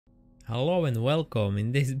Hello and welcome.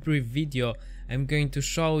 In this brief video I'm going to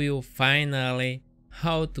show you finally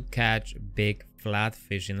how to catch big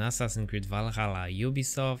flatfish in Assassin's Creed Valhalla.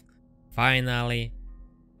 Ubisoft finally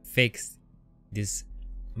fixed this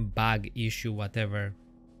bug issue, whatever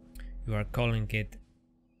you are calling it,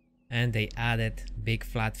 and they added big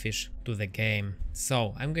flatfish to the game.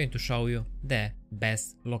 So I'm going to show you the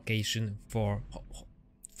best location for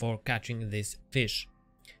catching this fish.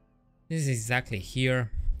 This is exactly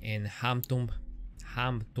here in Hamptonshire,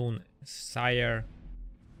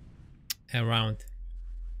 around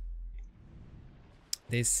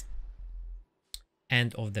this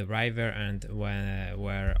end of the river and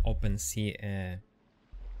where open sea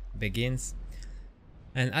begins.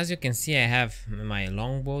 And as you can see, I have my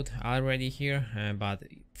longboat already here, but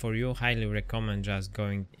for you highly recommend just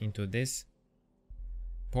going into this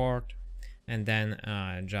port and then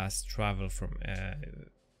just travel from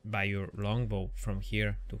by your longboat from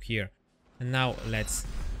here to here. And now let's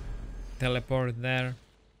teleport there.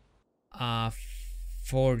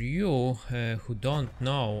 For you who don't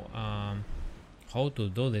know how to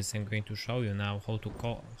do this, I'm going to show you now how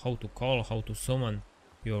to summon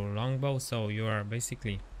your longbow. So you are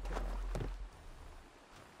basically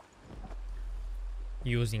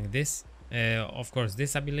using this, of course,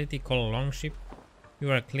 this ability called Longship. You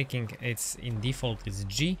are clicking, it's in default is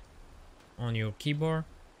G on your keyboard,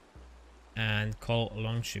 and call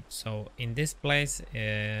Longship. So in this place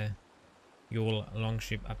you will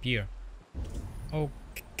Longship appear.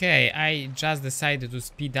 Okay, I just decided to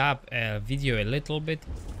speed up video a little bit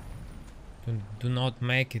to do not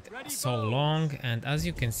make it so long, and as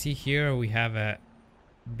you can see here we have a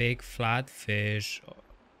big flatfish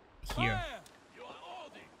here.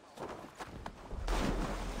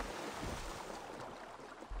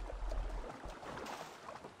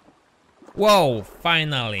 Whoa,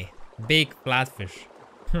 finally big flatfish.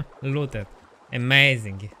 Looted.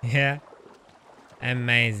 Amazing. Yeah,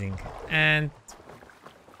 amazing. And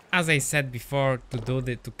as I said before,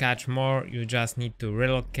 to catch more you just need to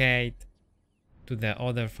relocate to the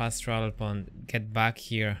other fast travel point, get back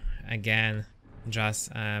here again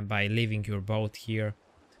just by leaving your boat here.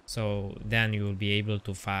 So then you will be able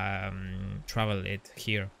to travel it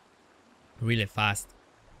here really fast.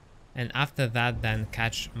 And after that, then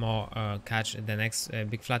catch the next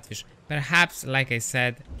big flatfish. Perhaps, like I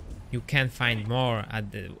said, you can find more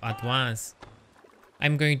at once.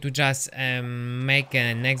 I'm going to just make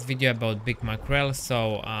a next video about big mackerel,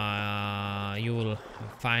 so you will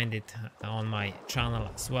find it on my channel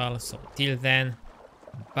as well. So till then,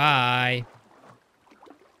 bye.